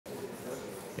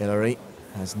Hillary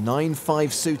has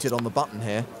 9-5 suited on the button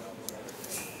here.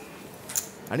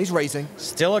 And he's raising.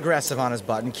 Still aggressive on his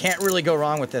button. Can't really go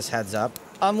wrong with this heads up.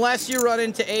 Unless you run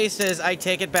into aces, I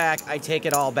take it back. I take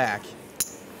it all back.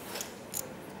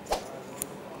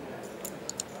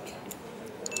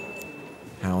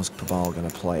 How's Pobal going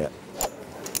to play it?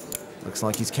 Looks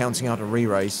like he's counting out a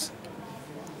re-raise.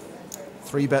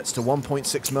 3 bets to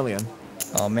 1.6 million.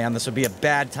 Oh man, this would be a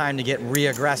bad time to get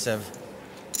re-aggressive.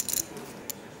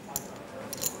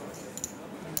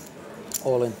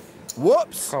 All in.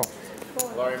 Whoops! Oh.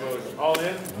 All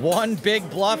in. One big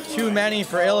bluff too many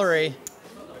for Hillary.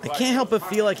 I can't help but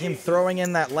feel like him throwing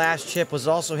in that last chip was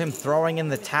also him throwing in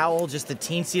the towel just the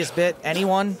teensiest bit.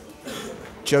 Anyone?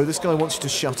 Joe, this guy wants you to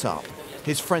shut up.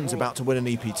 His friend's about to win an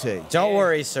EPT. Don't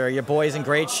worry, sir. Your boy's in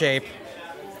great shape.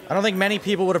 I don't think many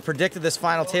people would have predicted this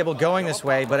final table going this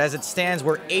way, but as it stands,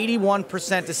 we're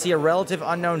 81% to see a relative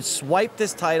unknown swipe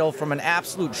this title from an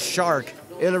absolute shark.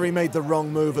 Hillary made the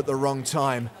wrong move at the wrong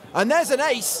time. And there's an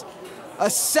ace! A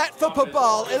set for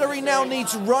Pobal. Hillary now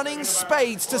needs running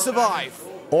spades to survive.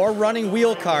 Or running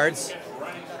wheel cards.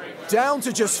 Down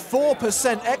to just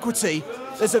 4% equity.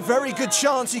 There's a very good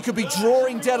chance he could be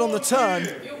drawing dead on the turn.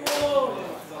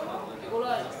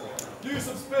 Deuce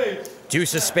of spades.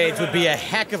 Deuce of spades would be a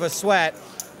heck of a sweat.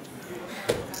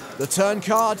 The turn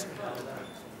card.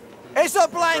 It's a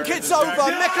blank, it's over.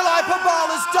 Nikolai Pobal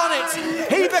has done it.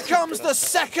 He becomes the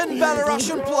second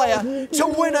Belarusian player to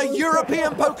win a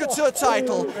European Poker Tour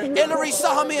title. Hillary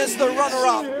Sahamies the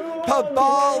runner-up.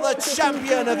 Pobal the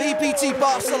champion of EPT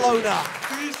Barcelona.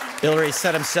 Hillary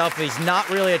said himself that he's not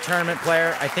really a tournament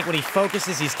player. I think when he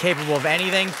focuses, he's capable of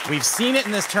anything. We've seen it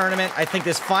in this tournament. I think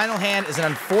this final hand is an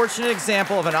unfortunate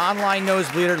example of an online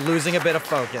nosebleeder losing a bit of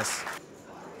focus.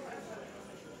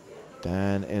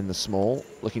 Dan in the small,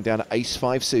 looking down at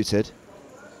ace-5 suited.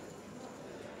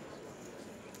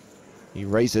 He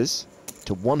raises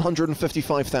to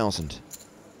 155,000.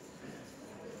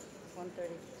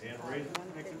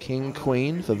 King,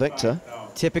 queen for Victor.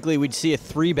 Typically, we'd see a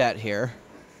 3-bet here.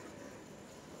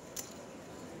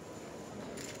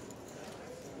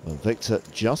 Well, Victor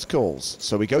just calls,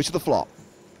 so we go to the flop.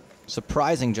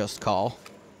 Surprising just call.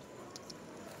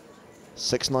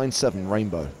 6-9-7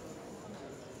 rainbow.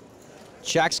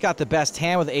 Shak's got the best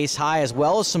hand with ace high, as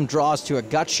well as some draws to a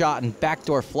gut shot and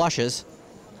backdoor flushes.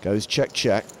 Goes check,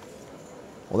 check.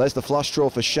 Well, there's the flush draw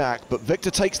for Shak, but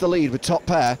Victor takes the lead with top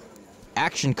pair.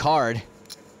 Action card.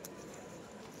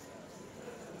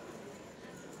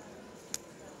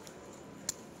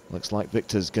 Looks like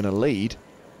Victor's going to lead.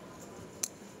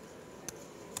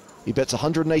 He bets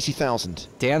 180,000.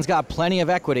 Dan's got plenty of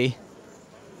equity.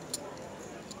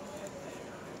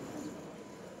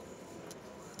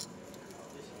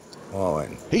 All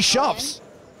in. He shoves.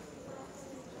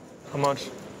 How much?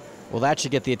 Well, that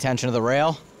should get the attention of the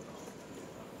rail.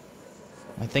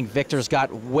 I think Victor's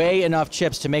got way enough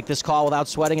chips to make this call without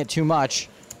sweating it too much.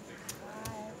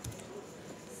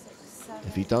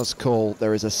 If he does call,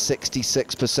 there is a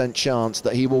 66% chance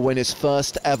that he will win his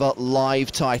first ever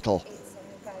live title.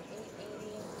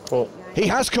 Cool. He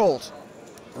has called.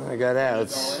 I got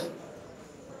outs.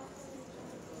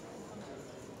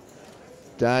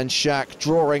 Dan Shak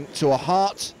drawing to a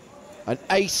heart, an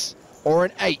ace, or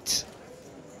an 8.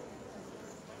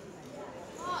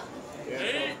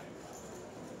 Yeah.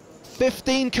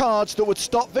 15 cards that would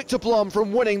stop Victor Blom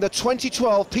from winning the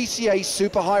 2012 PCA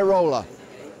Super High Roller.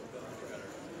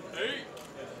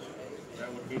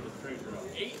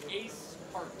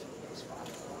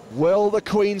 Will the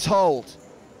Queens hold?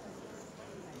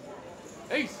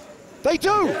 Ace. They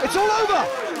do! It's all over!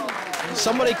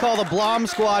 Somebody call the Blom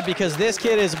squad because this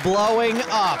kid is blowing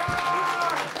up.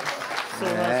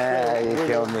 Yeah, you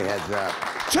killed me, heads up.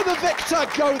 To the victor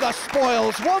go the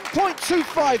spoils,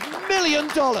 $1.25 million.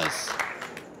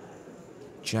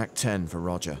 Jack 10 for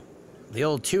Roger. The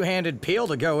old two-handed peel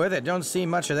to go with it. Don't see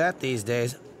much of that these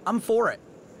days. I'm for it.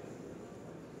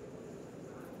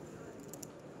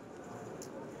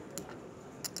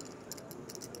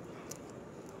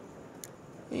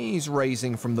 He's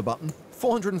raising from the button,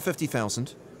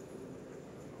 450,000.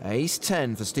 Ace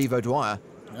 10 for Steve O'Dwyer.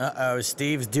 Uh-oh,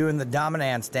 Steve's doing the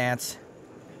dominance dance.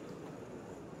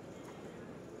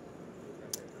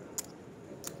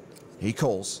 He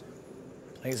calls.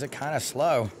 Plays it kind of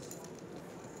slow.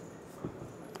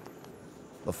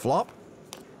 The flop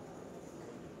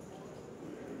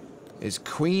is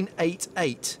Queen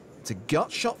 8-8. It's a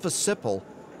gut shot for Sippl.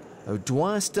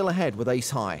 O'Dwyer still ahead with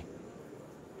ace high.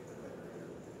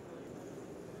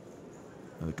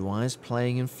 O'Dwyer's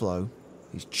playing in flow.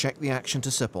 He's checked the action to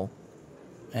Sippl.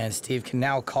 And Steve can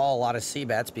now call a lot of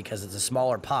C-bets because it's a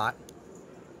smaller pot.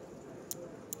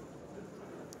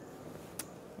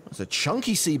 It's a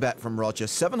chunky C-bet from Roger,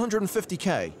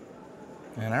 750K.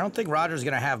 And I don't think Roger's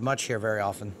going to have much here very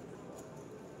often.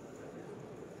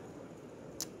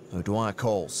 O'Dwyer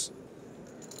calls.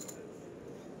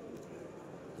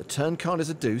 The turn card is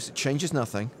a deuce. It changes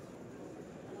nothing.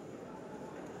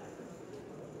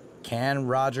 Can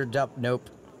Roger dump? Nope.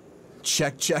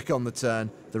 Check, check on the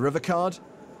turn. The river card,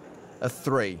 a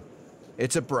 3.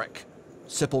 It's a brick.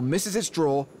 Sippl misses its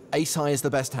draw. Ace high is the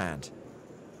best hand.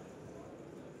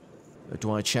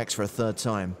 O'Dwyer checks for a third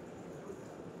time.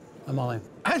 I'm all in.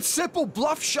 And Sippl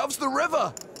bluff shoves the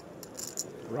river.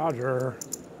 Roger.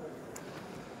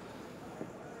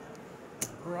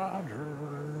 Roger,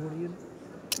 what are you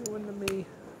doing to me?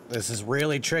 This is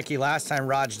really tricky. Last time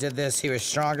Raj did this, he was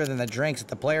stronger than the drinks at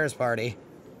the players' party.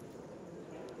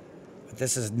 But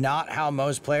this is not how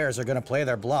most players are going to play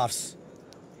their bluffs.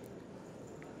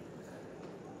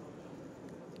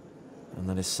 And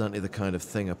that is certainly the kind of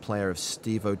thing a player of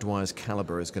Steve O'Dwyer's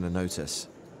caliber is going to notice.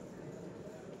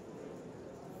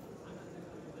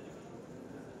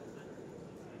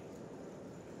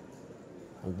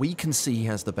 We can see he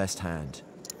has the best hand.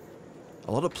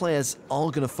 A lot of players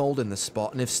are going to fold in this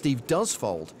spot, and if Steve does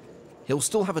fold, he'll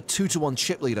still have a 2-1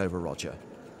 chip lead over Roger.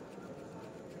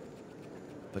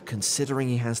 But considering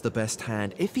he has the best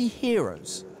hand, if he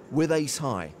heroes with ace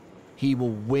high, he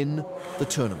will win the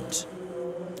tournament.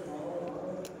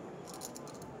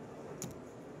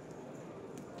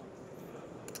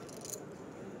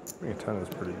 I think a 10 is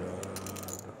pretty good.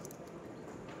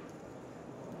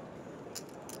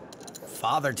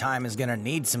 Father Time is going to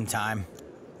need some time.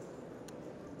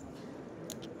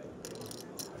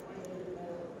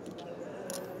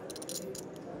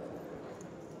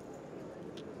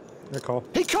 Good call.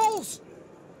 He calls!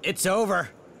 It's over.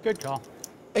 Good call.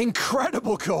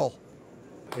 Incredible call.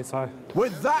 Ace high.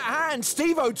 With that hand,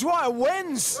 Steve O'Dwyer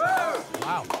wins!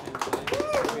 Wow.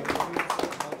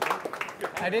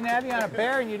 I didn't have you on a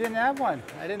pair and you didn't have one.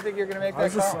 I didn't think you were going to make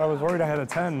that call. I was worried I had a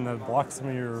 10 that blocked some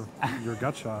of your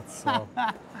gut shots. So.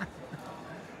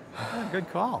 Good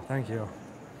call. Thank you.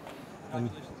 And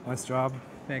nice job.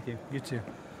 Thank you. You too.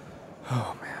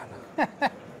 Oh, man.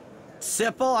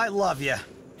 Sippl, I love you.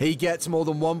 He gets more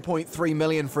than 1.3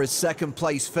 million for his second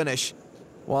place finish,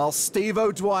 while Steve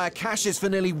O'Dwyer cashes for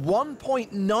nearly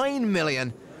 1.9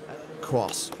 million.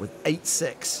 Quoss with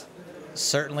 8-6.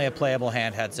 Certainly a playable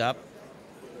hand, heads up.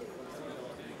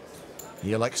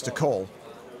 He elects to call.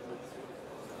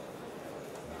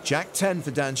 Jack 10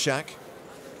 for Dan Shak.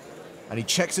 And he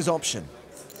checks his option.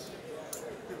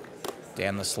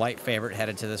 Dan, the slight favorite,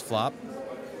 headed to this flop.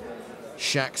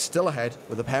 Shaq still ahead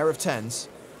with a pair of 10s.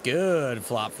 Good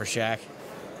flop for Shaq.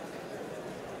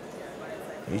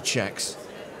 He checks.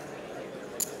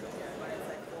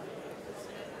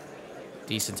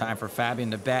 Decent time for Fabian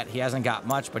to bet. He hasn't got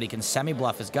much, but he can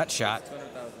semi-bluff his gut shot.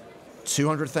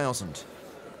 200,000.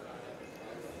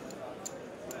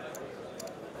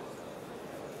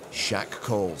 Shaq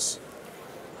calls.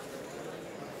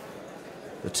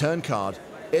 The turn card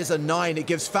is a 9. It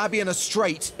gives Fabian a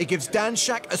straight. It gives Dan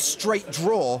Shak a straight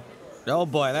draw. Oh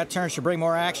boy, that turn should bring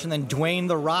more action than Dwayne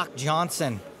 "The Rock"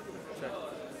 Johnson.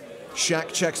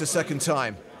 Shaq checks a second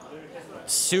time.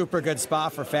 Super good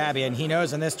spot for Fabian. He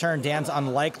knows in this turn Dan's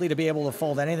unlikely to be able to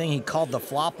fold anything he called the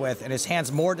flop with, and his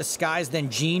hand's more disguised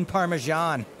than Gene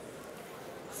Parmesan.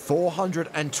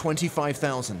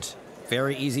 425,000.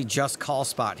 Very easy just call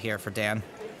spot here for Dan.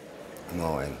 I'm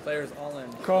all in. Players all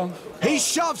in. Call. He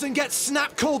shoves and gets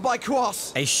snap called by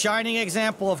Quoss. A shining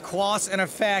example of Quoss in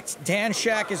effect. Dan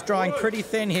Shak is drawing pretty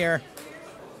thin here.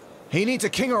 He needs a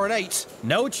king or an 8.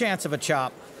 No chance of a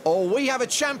chop. Or we have a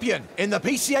champion in the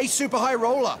PCA Super High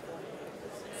Roller.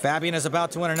 Fabian is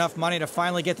about to win enough money to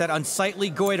finally get that unsightly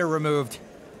goiter removed.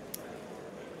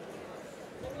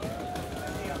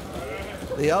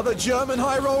 The other German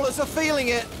high rollers are feeling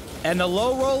it. And the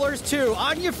low rollers too.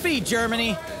 On your feet,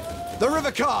 Germany. The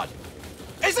river card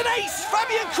is an ace.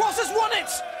 Fabian Quoss has won it.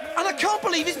 And I can't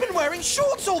believe he's been wearing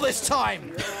shorts all this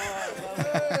time.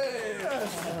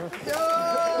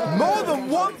 More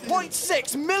than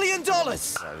 $1.6 million.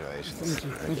 Congratulations.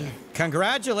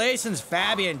 Congratulations,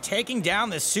 Fabian, taking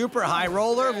down the super high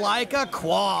roller like a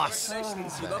Quoss.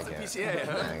 Thanks.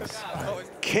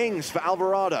 Kings for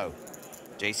Alvarado.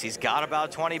 JC's got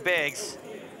about 20 bigs.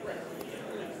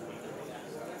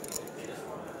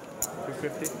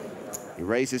 250. He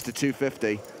raises to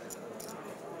 250.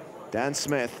 Dan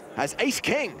Smith has ace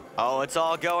king. Oh, it's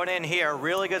all going in here.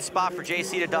 Really good spot for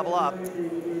JC to double up.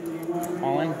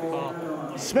 All in?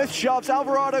 Smith shoves,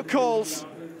 Alvarado calls.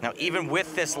 Now, even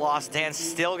with this loss, Dan's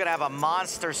still going to have a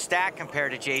monster stack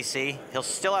compared to JC. He'll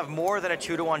still have more than a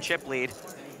 2-1 chip lead.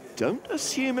 Don't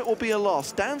assume it will be a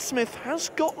loss. Dan Smith has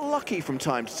got lucky from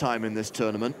time to time in this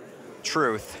tournament.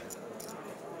 Truth.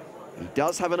 He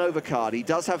does have an overcard. He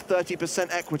does have 30%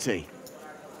 equity.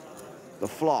 The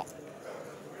flop.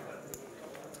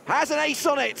 Has an ace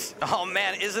on it. Oh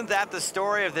man, isn't that the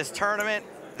story of this tournament?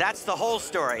 That's the whole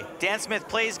story. Dan Smith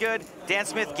plays good. Dan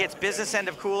Smith gets business end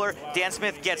of cooler. Dan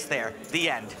Smith gets there.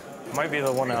 The end. Might be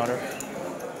the one-outer.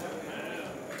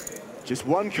 Just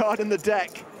one card in the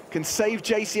deck can save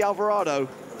JC Alvarado.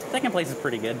 Second place is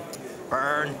pretty good.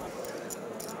 Burn.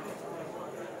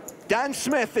 Dan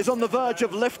Smith is on the verge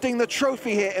of lifting the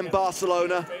trophy here in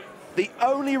Barcelona. The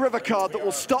only river card that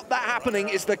will stop that happening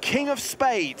is the King of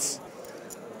Spades.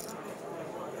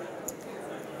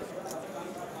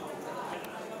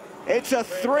 It's a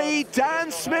 3.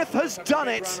 Dan Smith has done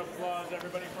it.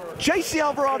 JC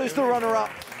Alvarado's the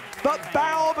runner-up, but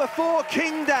bow before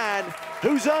King Dan,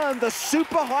 who's earned the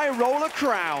super high roller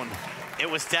crown. It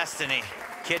was destiny.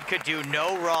 Kid could do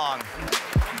no wrong.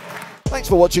 Thanks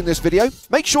for watching this video.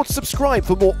 Make sure to subscribe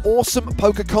for more awesome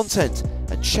poker content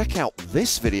and check out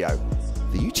this video.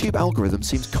 The YouTube algorithm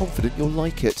seems confident you'll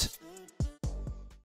like it.